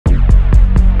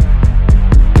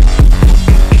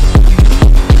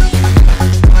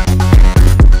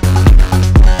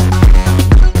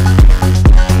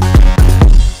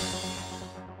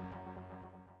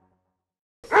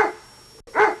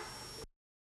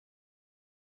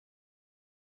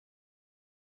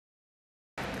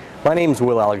My name's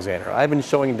Will Alexander. I've been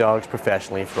showing dogs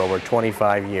professionally for over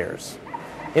 25 years.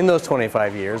 In those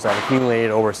 25 years, I've accumulated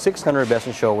over 600 Best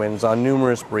in Show wins on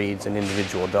numerous breeds and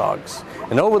individual dogs.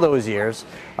 And over those years,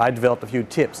 I've developed a few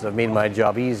tips that have made my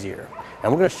job easier.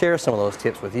 And we're going to share some of those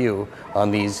tips with you on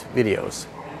these videos.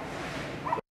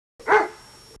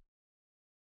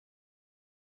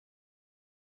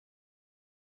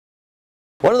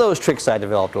 One of those tricks I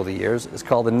developed over the years is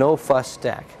called the no fuss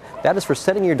stack. That is for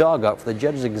setting your dog up for the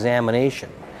judge's examination.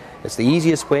 It's the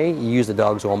easiest way. You use the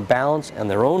dog's own balance and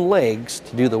their own legs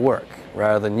to do the work,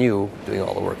 rather than you doing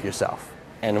all the work yourself.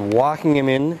 And walking them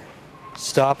in,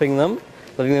 stopping them,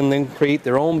 letting them then create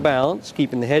their own balance,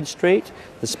 keeping the head straight,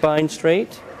 the spine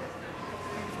straight,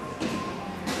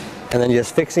 and then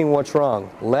just fixing what's wrong.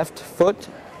 Left foot,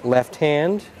 left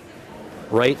hand,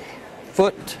 right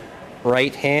foot,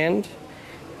 right hand,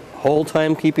 whole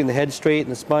time keeping the head straight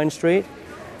and the spine straight.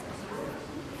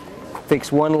 Fix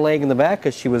one leg in the back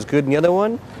because she was good in the other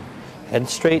one. Head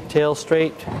straight, tail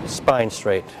straight, spine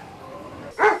straight.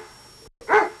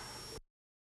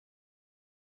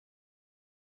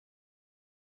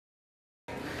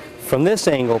 From this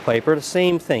angle, Piper, the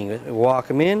same thing. Walk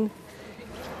them in,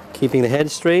 keeping the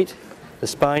head straight, the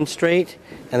spine straight,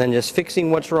 and then just fixing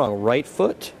what's wrong. Right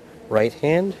foot, right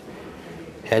hand,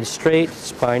 head straight,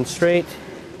 spine straight.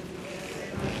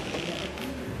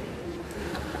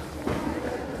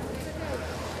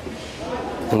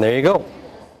 And there you go.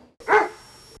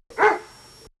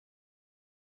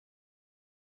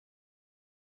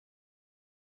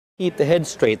 Keep the head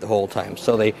straight the whole time.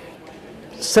 So they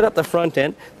set up the front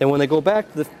end, then when they go back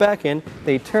to the back end,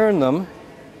 they turn them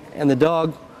and the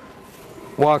dog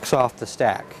walks off the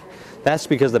stack. That's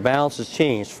because the balance has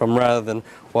changed from rather than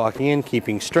walking in,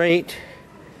 keeping straight,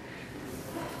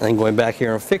 and then going back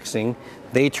here and fixing,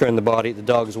 they turn the body at the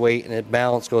dog's weight and the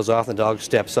balance goes off and the dog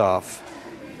steps off.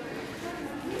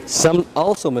 Some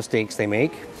also mistakes they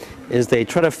make is they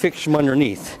try to fix from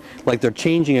underneath, like they're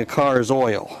changing a car's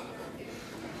oil.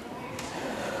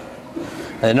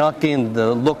 They're not getting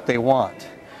the look they want.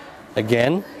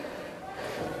 Again,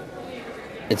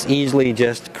 it's easily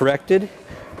just corrected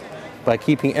by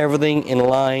keeping everything in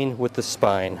line with the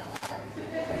spine.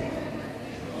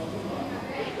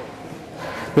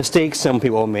 Mistakes some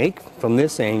people make from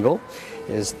this angle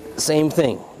is the same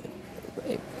thing.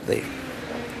 They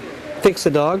fix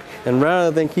the dog, and rather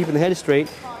than keeping the head straight,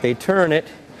 they turn it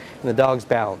and the dog's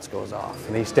balance goes off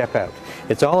and they step out.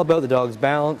 It's all about the dog's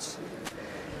balance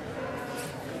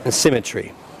and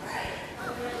symmetry.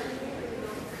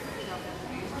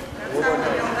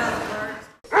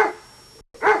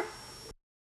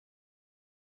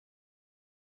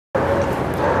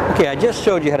 Okay, I just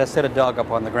showed you how to set a dog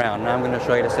up on the ground. Now I'm going to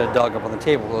show you how to set a dog up on the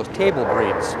table, those table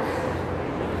breeds.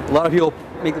 A lot of people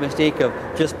make the mistake of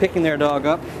just picking their dog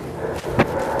up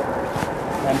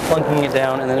and plunking it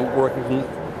down and then working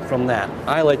from that.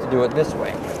 I like to do it this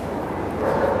way.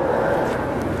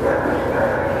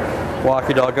 Walk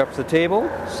your dog up to the table,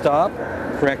 stop,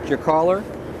 correct your collar,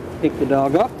 pick the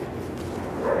dog up,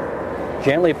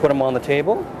 gently put him on the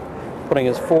table, putting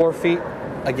his 4 feet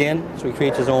again so he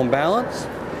creates his own balance.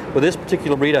 With this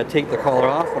particular breed, I take the collar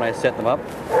off when I set them up.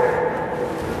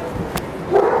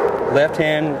 Left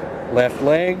hand, left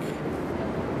leg,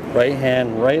 right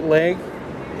hand, right leg,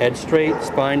 head straight,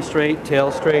 spine straight,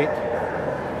 tail straight,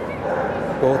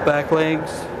 both back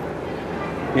legs.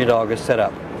 Your dog is set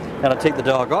up. Now to take the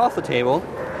dog off the table,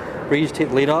 breeze, take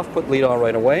the lead off, put the lead on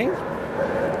right away.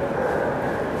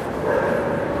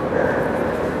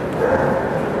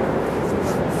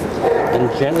 And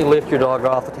gently lift your dog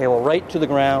off the table right to the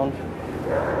ground,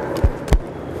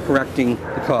 correcting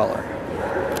the collar.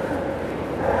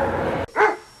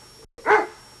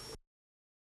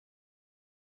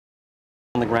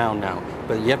 On the ground now,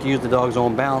 but you have to use the dog's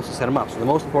own balance to set him up. So the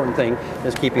most important thing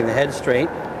is keeping the head straight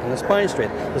and the spine straight.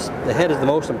 The head is the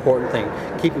most important thing.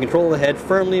 Keeping control of the head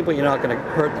firmly, but you're not going to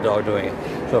hurt the dog doing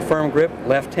it. So a firm grip,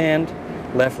 left hand,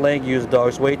 left leg, use the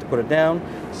dog's weight to put it down.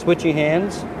 Switching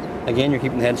hands, again you're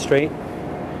keeping the head straight.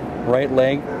 Right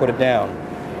leg, put it down.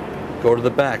 Go to the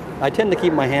back. I tend to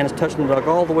keep my hands touching the dog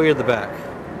all the way to the back.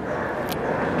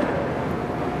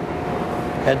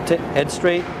 Head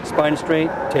straight, spine straight,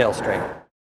 tail straight.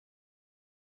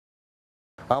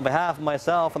 On behalf of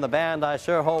myself and the band, I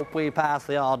sure hope we pass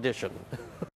the audition.